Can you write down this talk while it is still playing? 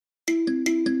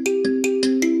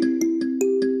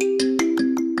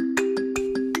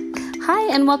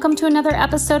and welcome to another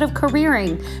episode of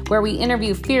Careering, where we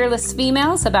interview fearless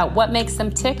females about what makes them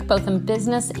tick both in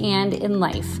business and in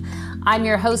life. I'm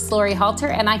your host, Lori Halter,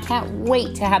 and I can't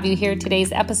wait to have you hear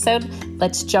today's episode.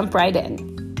 Let's jump right in.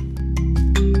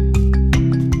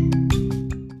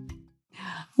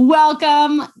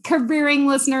 Welcome, Careering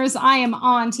listeners. I am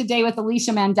on today with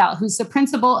Alicia Mandel, who's the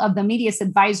principal of the Medius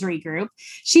Advisory Group.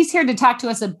 She's here to talk to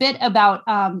us a bit about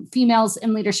females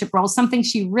in leadership roles, something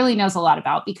she really knows a lot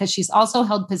about because she's also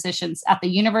held positions at the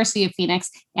University of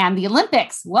Phoenix and the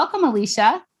Olympics. Welcome,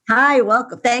 Alicia. Hi,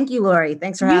 welcome. Thank you, Lori.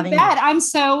 Thanks for having me. I'm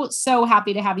so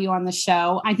happy to have you on the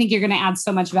show. I think you're going to add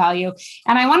so much value.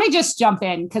 And I want to just jump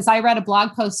in because I read a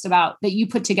blog post about that you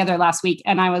put together last week.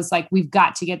 And I was like, we've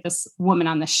got to get this woman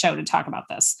on the show to talk about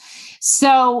this.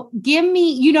 So give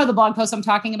me, the blog post I'm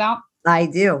talking about? I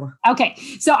do. Okay.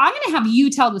 So I'm going to have you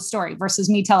tell the story versus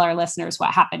me tell our listeners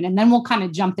what happened. And then we'll kind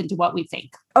of jump into what we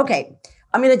think. Okay.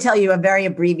 I'm going to tell you a very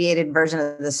abbreviated version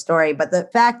of the story. But the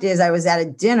fact is, I was at a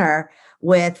dinner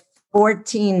with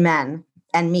 14 men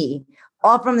and me,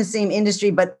 all from the same industry,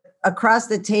 but across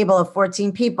the table of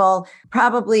 14 people,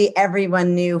 probably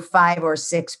everyone knew 5 or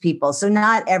 6 people. So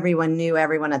not everyone knew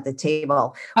everyone at the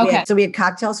table. Okay. We had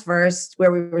cocktails first,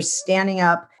 where we were standing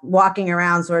up, walking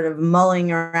around, sort of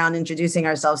mulling around, introducing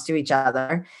ourselves to each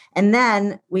other. And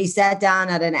then we sat down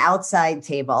at an outside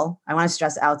table. I want to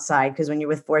stress outside, because when you're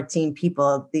with 14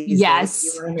 people, these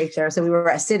days, you want to make sure. So we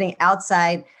were sitting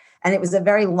outside. And it was a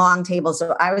very long table.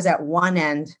 So I was at one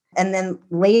end. And then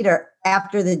later,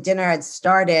 after the dinner had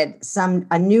started,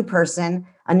 a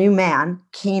new man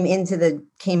came into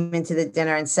the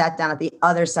dinner and sat down at the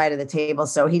other side of the table.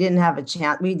 So we did not have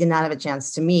a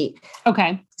chance to meet.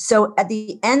 Okay. So at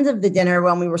the end of the dinner,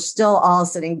 when we were still all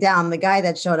sitting down, the guy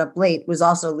that showed up late was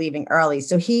also leaving early.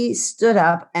 So he stood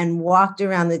up and walked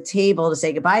around the table to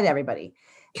say goodbye to everybody.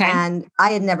 Okay. And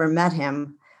I had never met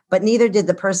him. But neither did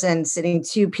the person sitting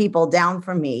 2 people down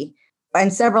from me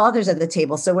and several others at the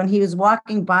table. So when he was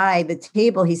walking by the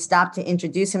table, he stopped to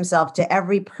introduce himself to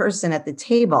every person at the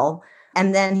table.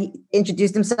 And then he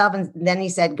introduced himself and then he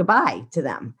said goodbye to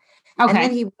them. Okay. And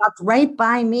then he walked right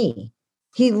by me.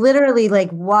 He literally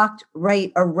walked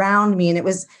right around me. And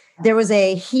there was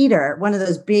a heater, one of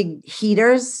those big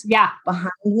heaters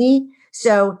behind me.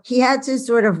 So he had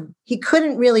to he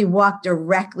couldn't really walk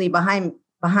directly behind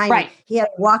right. Me. He had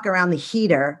to walk around the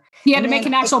heater. He had to make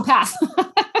an actual path.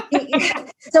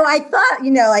 So I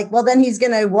thought, then he's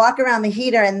going to walk around the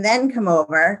heater and then come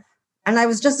over. And I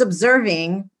was just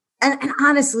observing. And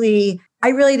honestly, I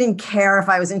really didn't care if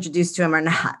I was introduced to him or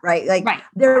not, right? Right.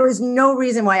 There was no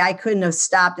reason why I couldn't have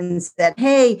stopped and said,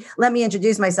 hey, let me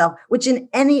introduce myself, which in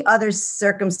any other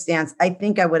circumstance, I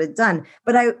think I would have done.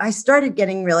 But I started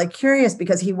getting really curious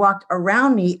because he walked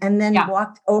around me and then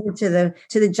walked over to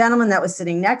the gentleman that was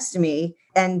sitting next to me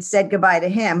and said goodbye to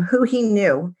him, who he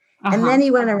knew. Uh-huh. And then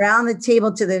he went around the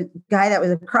table to the guy that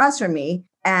was across from me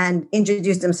and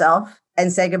introduced himself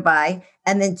and said goodbye.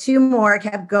 And then 2 more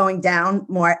kept going down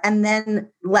more and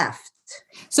then left.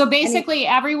 So basically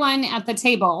everyone at the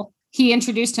table, he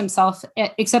introduced himself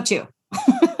except you.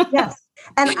 Yes.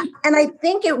 And I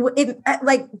think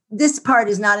it this part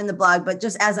is not in the blog, but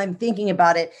just as I'm thinking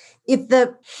about it, if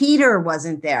the heater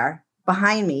wasn't there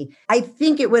behind me, I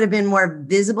think it would have been more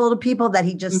visible to people that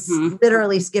he just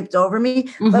literally skipped over me.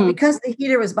 Mm-hmm. But because the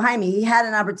heater was behind me, he had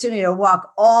an opportunity to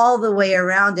walk all the way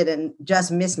around it and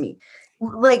just miss me.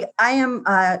 I am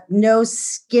no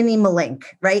skinny malink,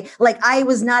 right? I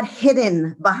was not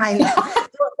hidden behind.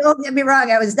 Don't get me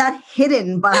wrong. I was not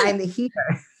hidden behind the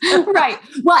heater. Right.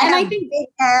 Well, and I think big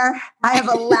hair. I have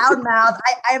a loud mouth.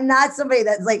 I am not somebody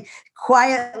that's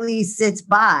quietly sits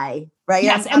by. Right.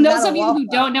 Yes. And those of you who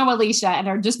don't know Alicia and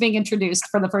are just being introduced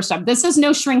for the first time, this is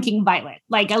no shrinking violet.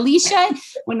 Alicia,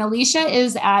 when Alicia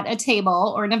is at a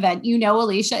table or an event,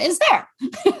 Alicia is there.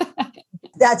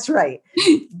 That's right.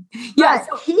 Yes.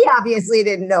 He obviously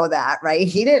didn't know that, right?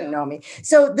 He didn't know me.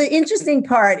 So the interesting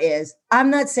part is, I'm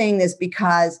not saying this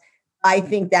because I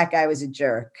think that guy was a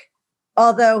jerk.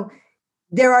 Although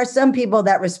there are some people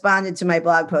that responded to my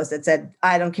blog post that said,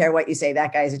 I don't care what you say,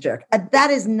 that guy's a jerk. That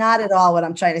is not at all what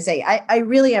I'm trying to say. I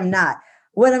really am not.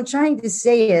 What I'm trying to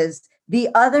say is the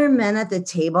other men at the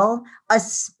table,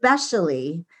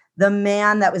 especially the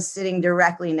man that was sitting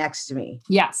directly next to me.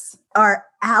 Yes. Are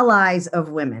allies of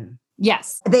women.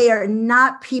 Yes. They are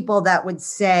not people that would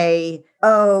say,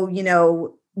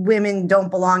 women don't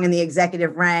belong in the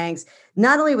executive ranks.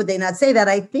 Not only would they not say that,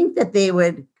 I think that they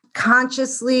would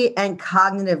consciously and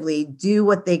cognitively do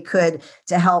what they could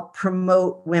to help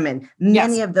promote women.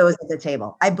 Many of those at the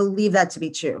table. I believe that to be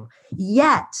true.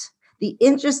 Yet, the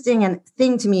interesting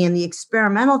thing to me and the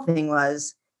experimental thing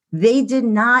was they did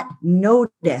not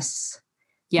notice.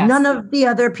 Yes. None of the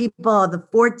other people, the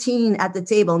 14 at the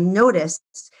table,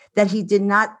 noticed that he did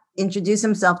not introduce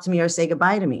himself to me or say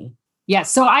goodbye to me.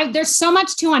 Yes. So there's so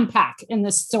much to unpack in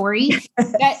this story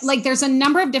that like there's a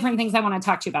number of different things I want to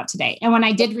talk to you about today. And when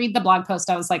I did read the blog post,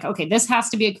 I was like, okay, this has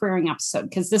to be a querying episode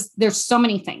because there's so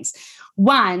many things.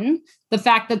 One, the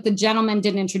fact that the gentleman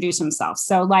didn't introduce himself.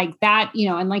 So like that,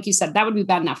 and like you said, that would be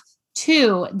bad enough.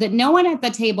 Two, that no one at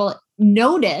the table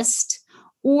noticed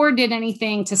or did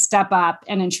anything to step up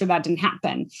and ensure that didn't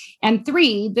happen. And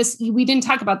three, we didn't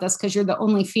talk about this because you're the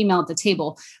only female at the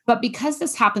table, but because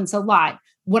this happens a lot,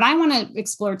 what I want to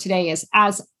explore today is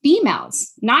as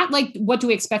females, not like what do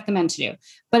we expect the men to do,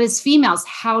 but as females,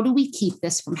 how do we keep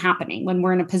this from happening when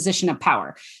we're in a position of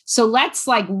power? So let's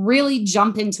like really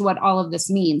jump into what all of this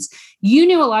means. You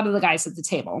knew a lot of the guys at the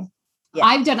table. Yeah.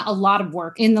 I've done a lot of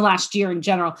work in the last year in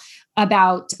general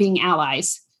about being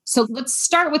allies. So let's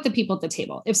start with the people at the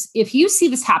table. If you see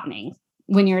this happening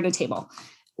when you're at a table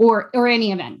or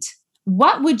any event,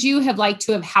 what would you have liked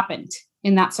to have happened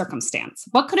in that circumstance?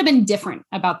 What could have been different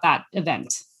about that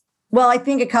event? Well, I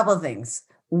think a couple of things.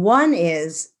 One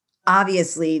is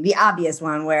obviously the obvious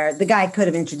one where the guy could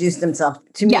have introduced himself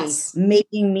to me,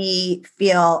 making me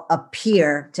feel a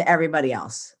peer to everybody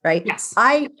else, right? Yes.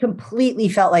 I completely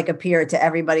felt like a peer to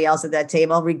everybody else at that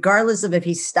table, regardless of if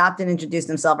he stopped and introduced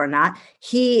himself or not.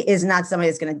 He is not somebody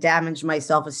that's going to damage my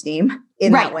self-esteem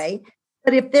in that way.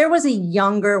 But if there was a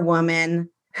younger woman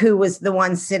who was the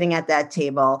one sitting at that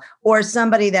table or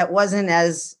somebody that wasn't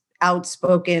as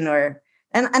outspoken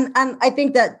and I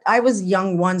think that I was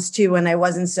young once too, when I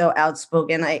wasn't so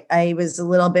outspoken. I was a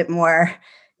little bit more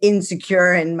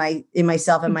insecure in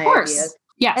myself and my ideas.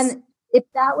 Yes. And if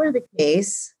that were the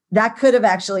case, that could have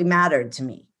actually mattered to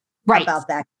me about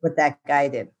that, what that guy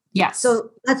did. Yes. So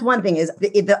that's one thing is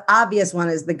the obvious one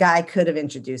is the guy could have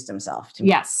introduced himself to me.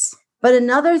 Yes. But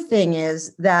another thing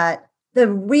is that the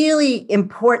really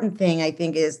important thing, I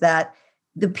think, is that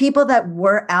the people that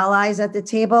were allies at the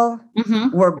table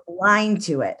were blind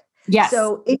to it. Yes.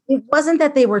 So it wasn't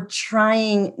that they were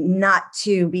trying not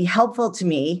to be helpful to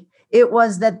me. It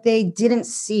was that they didn't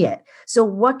see it. So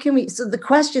the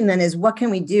question then is, what can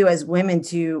we do as women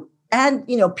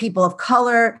and people of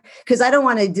color? Because I don't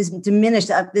want to diminish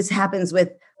that this happens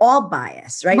with all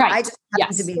bias, right? I just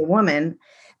happen to be a woman.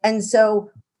 And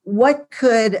so what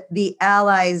could the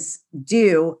allies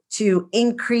do to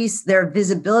increase their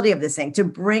visibility of this thing, to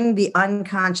bring the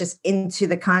unconscious into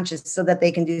the conscious so that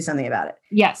they can do something about it?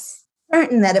 Yes.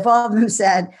 Certain that if all of them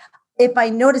said, if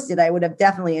I noticed it, I would have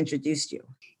definitely introduced you.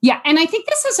 Yeah. And I think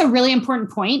this is a really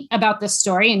important point about this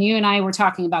story. And you and I were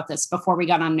talking about this before we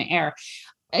got on the air.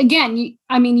 Again,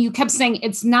 you kept saying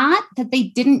it's not that they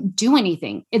didn't do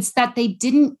anything. It's that they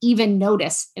didn't even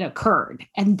notice it occurred.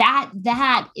 And that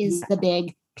is the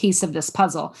big piece of this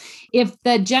puzzle. If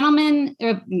the If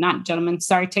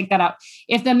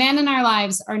the men in our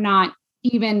lives are not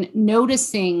even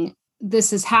noticing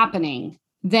this is happening,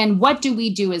 then what do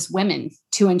we do as women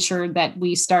to ensure that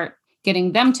we start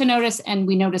getting them to notice and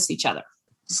we notice each other?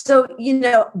 So,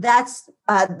 that's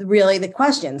really the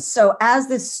question. So as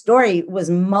this story was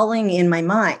mulling in my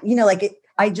mind,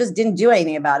 I just didn't do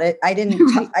anything about it. I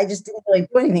just didn't really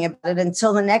do anything about it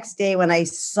until the next day when I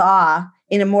saw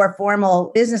in a more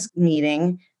formal business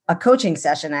meeting, a coaching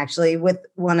session actually with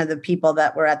one of the people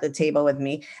that were at the table with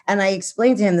me. And I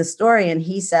explained to him the story and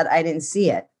he said, I didn't see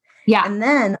it. Yeah. And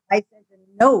then I sent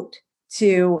a note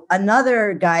to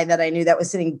another guy that I knew that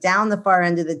was sitting down the far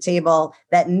end of the table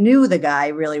that knew the guy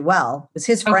really well. It was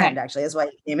his friend, actually. That's why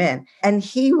he came in. And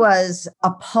he was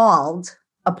appalled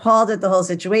at the whole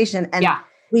situation. And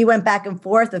we went back and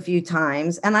forth a few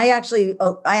times. And I actually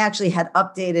had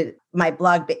updated my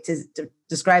blog to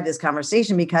describe this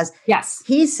conversation because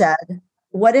he said,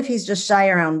 what if he's just shy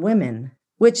around women?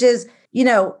 Which is,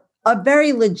 a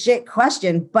very legit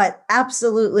question, but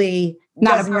absolutely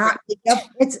it's not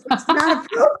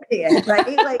appropriate,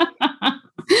 right? Like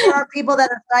there are people that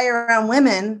are shy around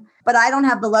women, but I don't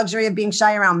have the luxury of being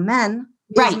shy around men.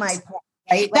 Is my point,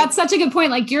 right? That's such a good point.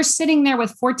 Like you're sitting there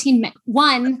with 14 men,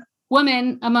 one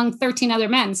woman among 13 other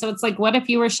men. So it's like, what if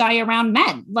you were shy around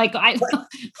men? Like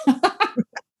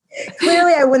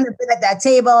clearly I wouldn't have been at that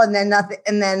table and then nothing.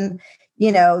 And then,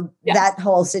 that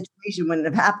whole situation wouldn't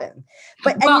have happened.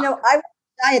 But, I was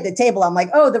shy at the table. I'm like,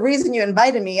 oh, the reason you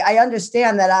invited me, I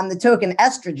understand that I'm the token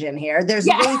estrogen here. There's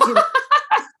way too much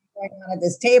going on at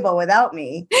this table without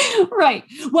me. Right.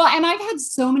 Well, and I've had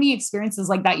so many experiences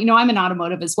like that. I'm in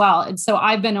automotive as well. And so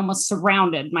I've been almost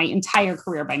surrounded my entire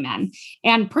career by men.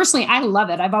 And personally, I love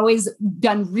it. I've always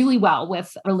done really well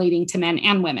with relating to men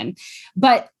and women.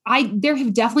 But there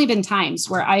have definitely been times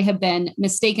where I have been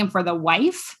mistaken for the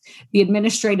wife, the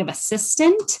administrative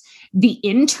assistant, the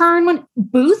intern,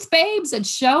 booth babes at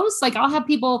shows. Like I'll have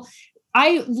people,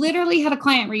 I literally had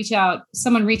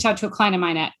someone reach out to a client of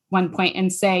mine at one point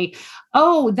and say,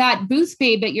 oh, that booth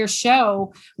babe at your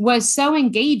show was so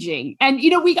engaging. And,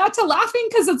 we got to laughing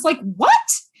because it's like, what?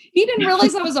 He didn't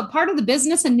realize I was a part of the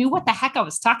business and knew what the heck I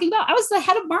was talking about. I was the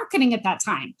head of marketing at that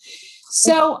time.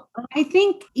 So I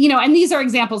think, and these are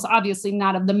examples, obviously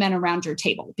not of the men around your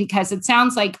table, because it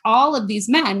sounds like all of these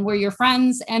men were your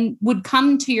friends and would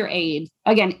come to your aid,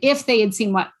 again, if they had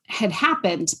seen what had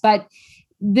happened. But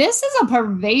this is a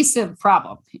pervasive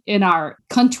problem in our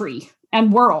country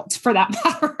and world, for that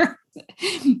matter.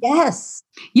 Yes.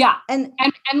 Yeah. And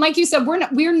like you said,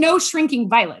 we're no shrinking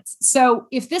violets. So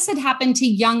if this had happened to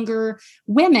younger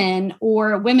women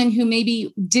or women who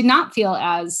maybe did not feel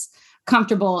as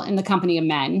comfortable in the company of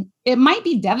men, it might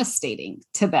be devastating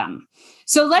to them.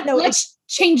 So let's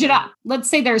change it up. Let's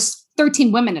say there's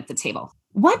 13 women at the table.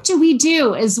 What do we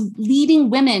do as leading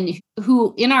women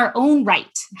who in our own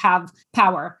right have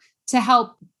power to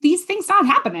help these things not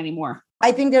happen anymore?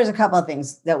 I think there's a couple of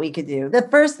things that we could do. The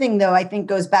first thing, though, I think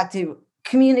goes back to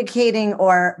communicating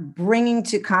or bringing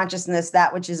to consciousness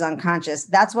that which is unconscious.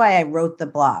 That's why I wrote the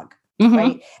blog,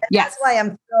 right? And that's why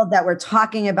I'm thrilled that we're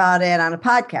talking about it on a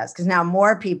podcast, because now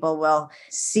more people will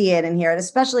see it and hear it,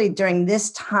 especially during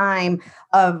this time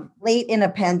of late in a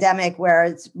pandemic where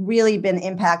it's really been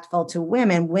impactful to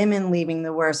women leaving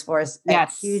the workforce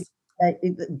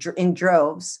in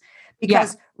droves.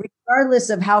 Because regardless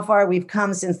of how far we've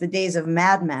come since the days of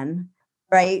Mad Men,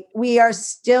 right, we are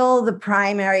still the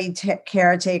primary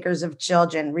caretakers of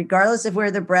children, regardless if we're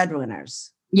the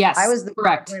breadwinners. Yes, I was the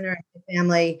breadwinner in the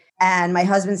family, and my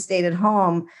husband stayed at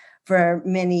home for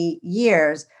many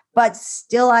years. But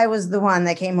still, I was the one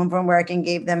that came home from work and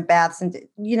gave them baths. And,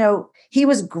 he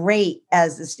was great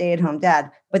as the stay-at-home dad,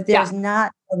 but there's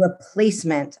not a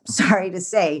replacement, sorry to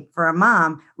say, for a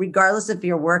mom, regardless if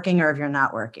you're working or if you're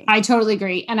not working. I totally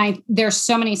agree. And there's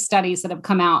so many studies that have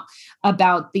come out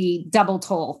about the double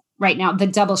toll right now, the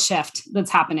double shift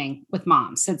that's happening with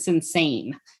moms. It's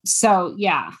insane. So,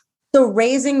 yeah. So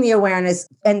raising the awareness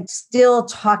and still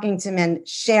talking to men,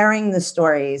 sharing the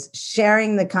stories,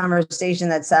 sharing the conversation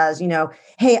that says,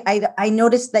 hey, I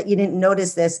noticed that you didn't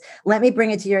notice this. Let me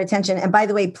bring it to your attention. And by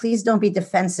the way, please don't be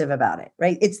defensive about it,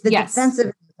 right? It's the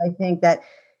defensive, I think, that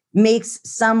makes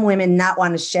some women not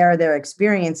want to share their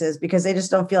experiences because they just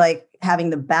don't feel like having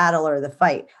the battle or the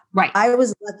fight. Right. I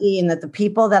was lucky in that the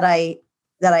people that I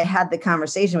had the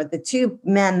conversation with, the two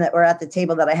men that were at the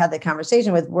table that I had the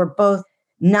conversation with, were both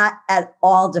not at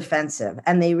all defensive.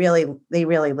 And they really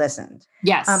listened.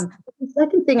 Yes. The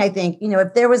second thing I think,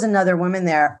 if there was another woman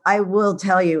there, I will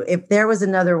tell you, if there was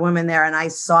another woman there and I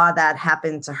saw that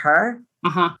happen to her,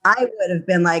 I would have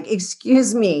been like,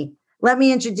 excuse me, let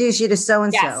me introduce you to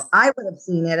so-and-so. Yes. I would have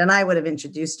seen it and I would have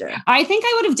introduced her. I think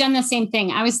I would have done the same thing.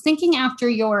 I was thinking after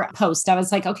your post, I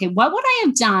was like, okay, what would I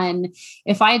have done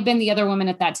if I had been the other woman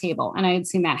at that table and I had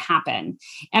seen that happen?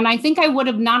 And I think I would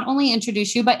have not only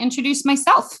introduced you, but introduced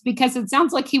myself, because it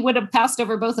sounds like he would have passed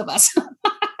over both of us.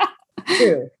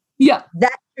 True. Yeah.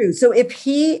 That's true. So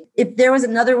if there was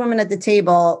another woman at the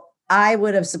table, I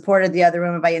would have supported the other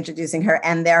woman by introducing her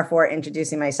and therefore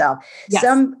introducing myself. Yes.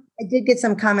 I did get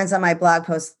some comments on my blog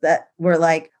post that were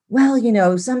like, well,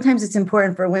 sometimes it's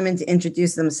important for women to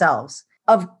introduce themselves.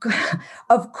 Of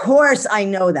course, I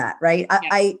know that, right?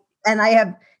 Yes. I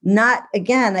have not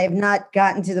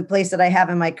gotten to the place that I have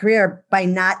in my career by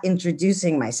not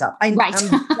introducing myself. I'm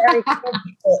very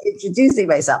comfortable introducing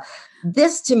myself.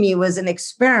 This to me was an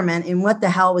experiment in what the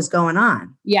hell was going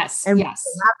on. Yes. And yes.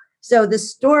 So the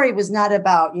story was not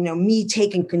about, me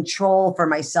taking control for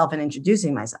myself and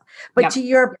introducing myself. But to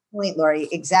your point, Lori,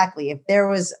 exactly. If there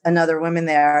was another woman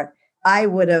there, I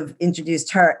would have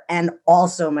introduced her and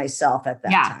also myself at that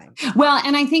time. Well,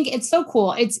 and I think it's so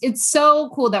cool. It's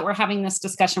so cool that we're having this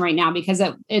discussion right now, because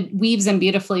it weaves in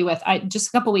beautifully with, just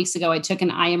a couple of weeks ago, I took an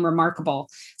I Am Remarkable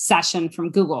session from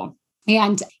Google.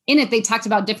 And in it, they talked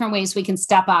about different ways we can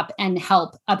step up and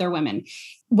help other women.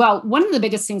 Well, one of the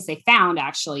biggest things they found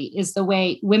actually is the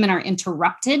way women are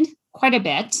interrupted quite a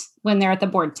bit when they're at the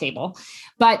board table.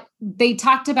 But they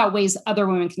talked about ways other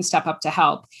women can step up to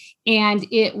help. And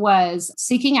it was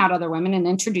seeking out other women and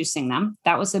introducing them.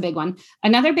 That was a big one.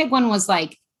 Another big one was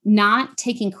like not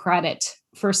taking credit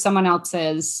for someone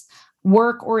else's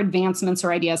work or advancements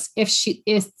or ideas if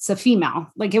it's a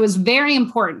female. Like, it was very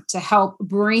important to help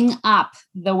bring up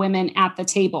the women at the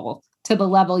table to the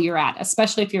level you're at,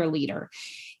 especially if you're a leader.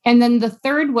 And then the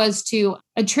third was to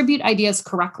attribute ideas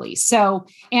correctly. So,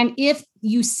 and if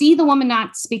you see the woman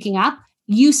not speaking up,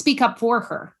 you speak up for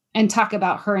her and talk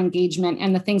about her engagement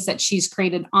and the things that she's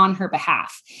created on her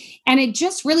behalf. And it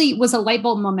just really was a light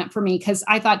bulb moment for me, because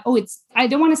I thought, I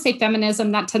don't want to say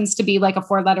feminism. That tends to be like a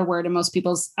 4-letter word in most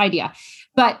people's idea.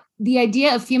 But the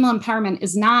idea of female empowerment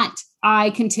is not,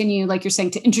 I continue, like you're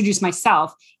saying, to introduce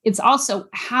myself. It's also,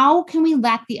 how can we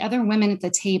let the other women at the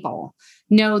table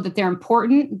know that they're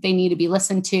important, they need to be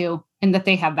listened to, and that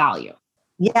they have value?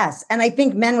 Yes. And I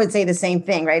think men would say the same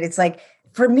thing, right? It's like,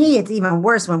 for me, it's even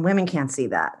worse when women can't see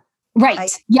that.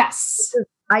 Right. Yes.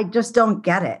 I just don't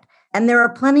get it. And there are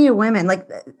plenty of women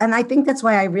and I think that's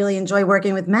why I really enjoy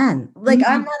working with men. Like,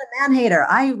 I'm not a man hater.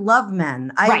 I love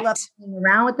men. I love being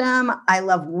around with them. I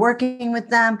love working with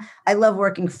them. I love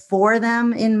working for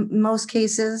them in most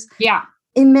cases. Yeah.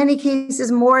 In many cases,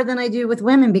 more than I do with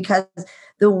women, because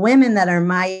the women that are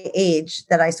my age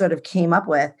that I sort of came up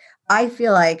with, I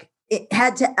feel like it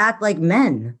had to act like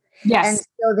men. Yes. And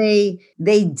so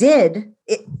they did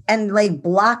it and like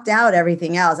blocked out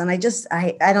everything else. And I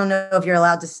don't know if you're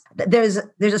allowed to, there's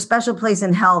a special place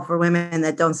in hell for women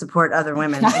that don't support other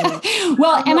women.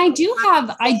 Well, and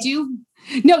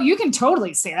no, you can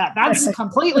totally say that. That's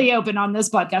completely open on this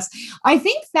podcast. I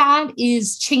think that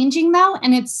is changing though.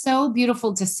 And it's so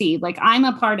beautiful to see. Like, I'm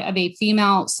a part of a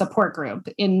female support group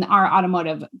in our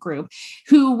automotive group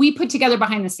who we put together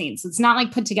behind the scenes. It's not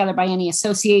like put together by any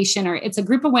association, or it's a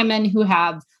group of women who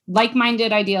have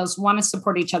like-minded ideas, want to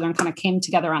support each other, and kind of came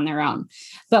together on their own.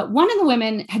 But one of the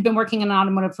women had been working in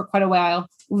automotive for quite a while,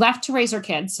 left to raise her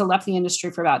kids. So left the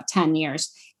industry for about 10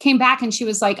 years. Came back and she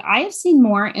was like, I have seen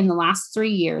more in the last 3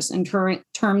 years in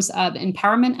terms of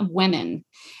empowerment of women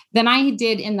than I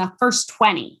did in the first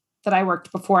 20 that I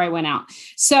worked before I went out.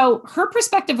 So her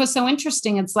perspective was so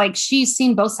interesting. It's like, she's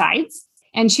seen both sides.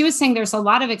 And she was saying there's a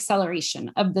lot of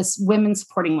acceleration of this women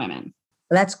supporting women.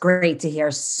 That's great to hear.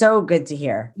 So good to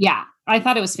hear. Yeah, I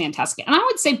thought it was fantastic. And I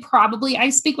would say probably I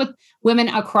speak with women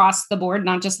across the board,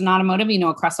 not just in automotive,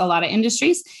 across a lot of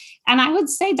industries. And I would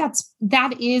say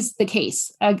that is the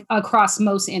case across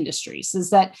most industries, is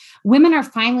that women are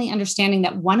finally understanding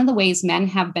that one of the ways men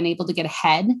have been able to get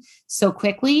ahead so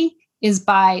quickly is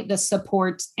by the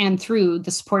support and through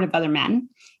the support of other men.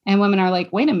 And women are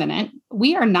like, wait a minute,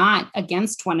 we are not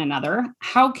against one another.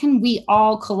 How can we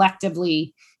all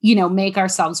collectively, make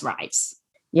ourselves rise?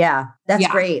 Yeah, that's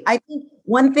great. I think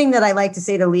one thing that I like to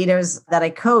say to leaders that I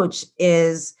coach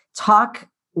is talk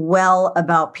well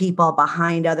about people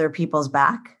behind other people's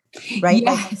back, right?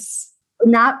 Yes.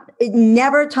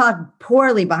 Never talk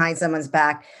poorly behind someone's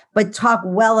back, but talk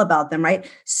well about them, right?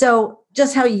 So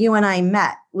just how you and I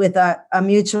met with a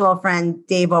mutual friend,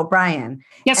 Dave O'Brien.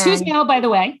 Yes, who's male, by the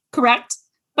way, correct?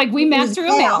 Like, we met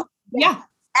through a male. Yeah.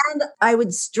 And I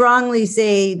would strongly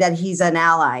say that he's an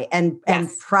ally and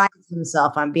prides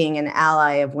himself on being an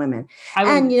ally of women.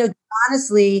 And,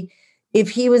 honestly, if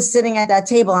he was sitting at that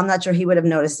table, I'm not sure he would have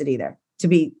noticed it either, to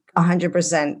be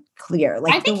 100% clear.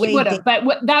 Like, I think he would have, but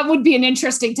that would be an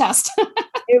interesting test.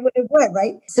 it would,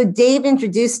 right? So Dave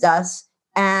introduced us,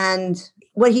 and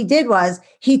what he did was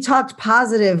he talked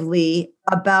positively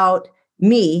about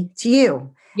me to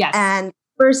you. Yes. And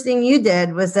first thing you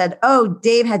did was said, oh,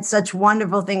 Dave had such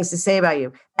wonderful things to say about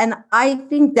you. And I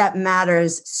think that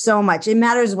matters so much. It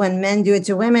matters when men do it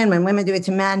to women, when women do it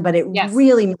to men, but it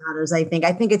really matters, I think.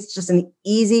 I think it's just an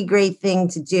easy, great thing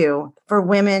to do for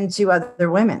women to other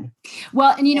women.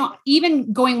 Well, and,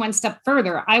 even going one step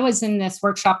further, I was in this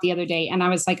workshop the other day and I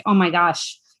was like, oh my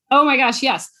gosh,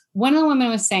 yes. One of the women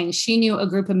was saying she knew a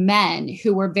group of men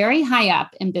who were very high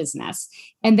up in business,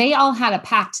 and they all had a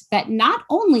pact that not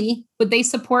only would they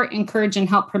support, encourage, and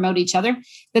help promote each other,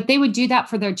 that they would do that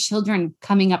for their children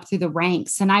coming up through the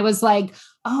ranks. And I was like,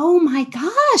 oh my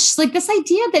gosh, like this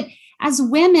idea that as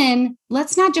women,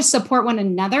 let's not just support one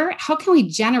another. How can we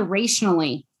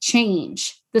generationally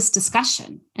change this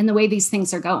discussion and the way these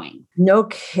things are going? No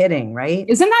kidding, right?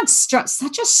 Isn't that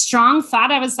such a strong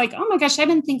thought? I was like, oh my gosh, I've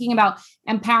been thinking about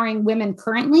empowering women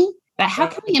currently, but how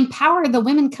can we empower the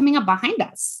women coming up behind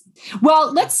us?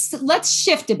 Well, let's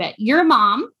shift a bit. You're a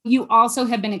mom. You also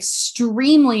have been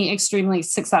extremely, extremely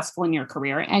successful in your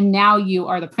career. And now you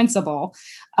are the principal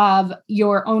of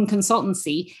your own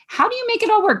consultancy. How do you make it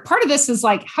all work? Part of this is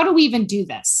like, how do we even do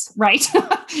this, right?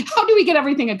 How do we get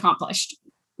everything accomplished?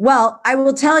 Well, I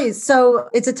will tell you. So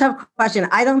it's a tough question.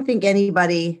 I don't think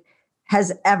anybody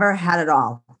has ever had it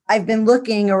all. I've been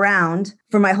looking around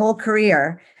for my whole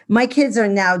career. My kids are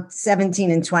now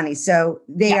 17 and 20, so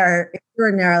they are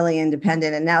extraordinarily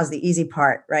independent. And now's the easy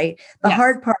part, right? The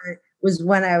hard part was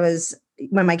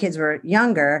when my kids were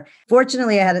younger.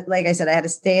 Fortunately, like I said, I had a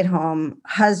stay-at-home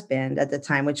husband at the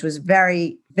time, which was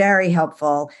very, very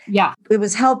helpful. Yeah. It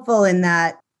was helpful in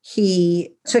that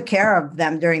he took care of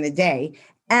them during the day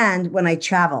and when I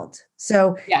traveled.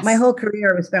 So my whole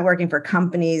career was spent working for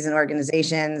companies and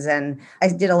organizations, and I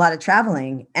did a lot of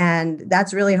traveling, and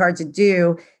that's really hard to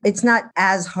do. It's not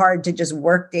as hard to just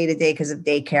work day to day because of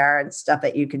daycare and stuff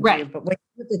that you can do. But when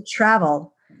you have to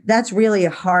travel, that's really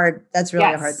a hard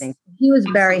thing. He was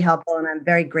very helpful, and I'm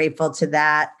very grateful to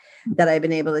that I've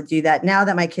been able to do that. Now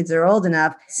that my kids are old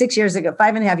enough,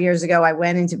 5.5 years ago, I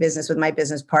went into business with my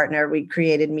business partner. We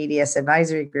created Medius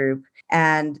Advisory Group,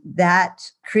 and that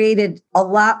created a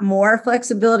lot more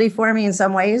flexibility for me in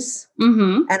some ways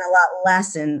and a lot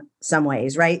less in some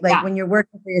ways, right? Like when you're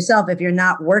working for yourself, if you're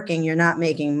not working, you're not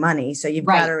making money. So you've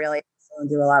got to really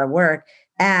do a lot of work.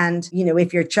 And,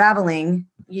 if you're traveling,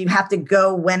 you have to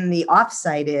go when the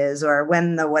offsite is or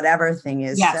when the whatever thing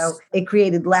is. So it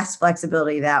created less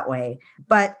flexibility that way.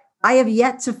 But I have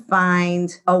yet to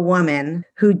find a woman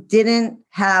who didn't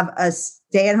have a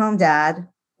stay-at-home dad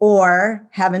or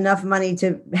have enough money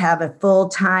to have a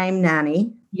full-time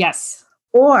nanny. Yes.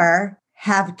 Or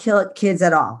have kids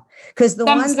at all. Because the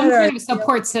ones that kind of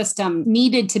support system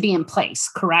needed to be in place,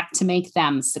 correct, to make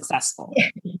them successful.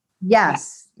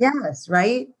 Yes.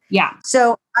 Right. Yeah.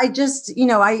 So I just,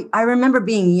 I remember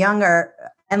being younger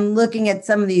and looking at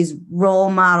some of these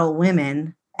role model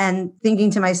women and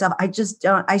thinking to myself, I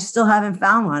still haven't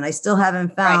found one. I still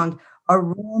haven't found a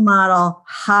role model,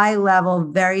 high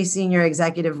level, very senior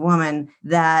executive woman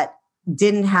that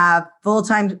didn't have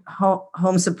full-time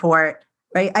home support,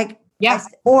 right?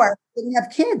 Or didn't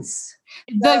have kids.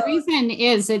 The reason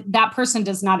is that person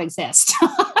does not exist.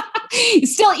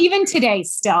 Still, even today,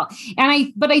 still.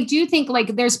 But I do think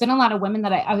there's been a lot of women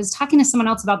that I was talking to someone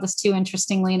else about this too,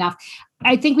 interestingly enough.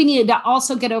 I think we needed to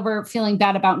also get over feeling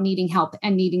bad about needing help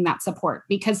and needing that support,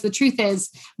 because the truth is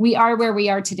we are where we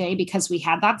are today because we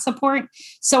had that support.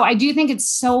 So I do think it's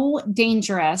so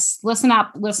dangerous. Listen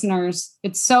up, listeners.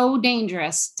 It's so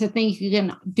dangerous to think you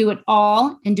can do it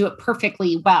all and do it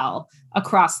perfectly well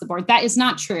across the board. That is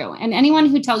not true. And anyone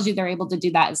who tells you they're able to do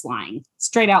that is lying,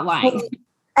 straight out lying.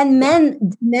 And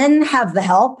men have the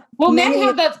help. Well, men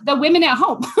have the women at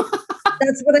home.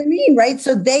 That's what I mean, right?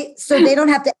 So they don't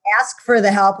have to ask for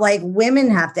the help like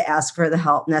women have to ask for the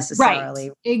help necessarily.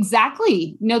 Right.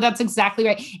 Exactly. No, that's exactly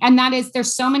right. And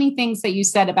there's so many things that you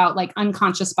said about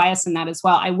unconscious bias in that as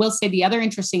well. I will say the other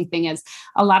interesting thing is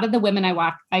a lot of the women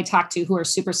I talk to who are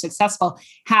super successful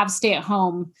have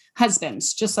stay-at-home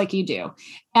husbands, just like you do.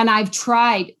 And I've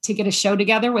tried to get a show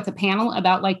together with a panel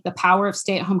about the power of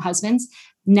stay-at-home husbands.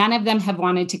 None of them have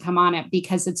wanted to come on it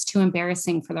because it's too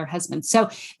embarrassing for their husbands. So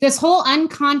this whole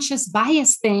unconscious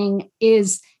bias thing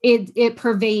it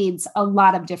pervades a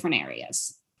lot of different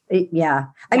areas. Yeah.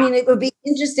 I mean, it would be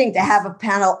interesting to have a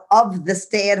panel of the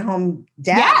stay-at-home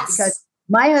dad because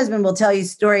my husband will tell you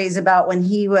stories about when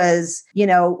he was,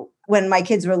 when my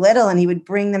kids were little and he would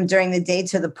bring them during the day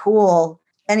to the pool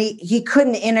and he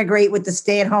couldn't integrate with the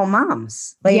stay-at-home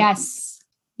moms. Yes.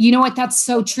 You know what? That's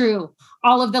so true.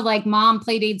 All of the mom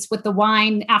play dates with the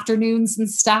wine afternoons and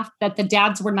stuff that the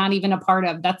dads were not even a part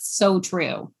of. That's so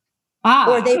true.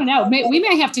 I don't know. We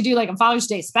may have to do a Father's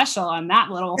Day special on that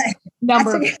little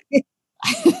number.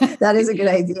 That is a good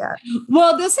idea.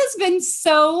 Well, this has been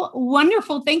so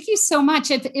wonderful. Thank you so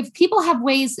much. If people have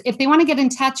ways, if they want to get in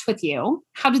touch with you,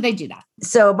 how do they do that?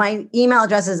 So my email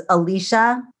address is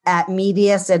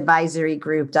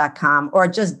alicia@mediusadvisorygroup.com or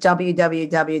just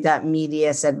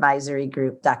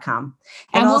www.mediusadvisorygroup.com.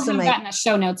 And we'll have that in the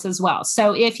show notes as well.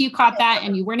 So if you caught that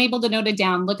and you weren't able to note it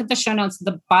down, look at the show notes at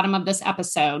the bottom of this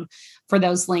episode for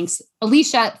those links.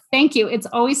 Alicia, thank you. It's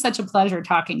always such a pleasure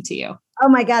talking to you. Oh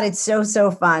my God, it's so,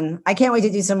 so fun. I can't wait to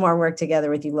do some more work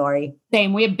together with you, Lori.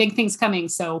 Same. We have big things coming.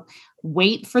 So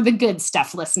wait for the good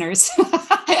stuff, listeners.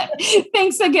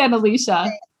 Thanks again, Alicia.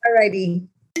 All righty.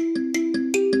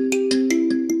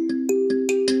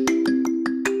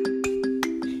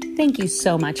 Thank you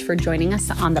so much for joining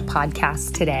us on the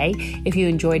podcast today. If you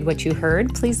enjoyed what you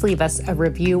heard, please leave us a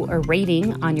review or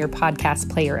rating on your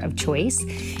podcast player of choice.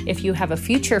 If you have a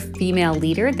future female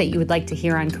leader that you would like to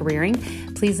hear on Careering,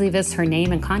 please leave us her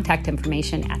name and contact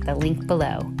information at the link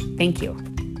below. Thank you.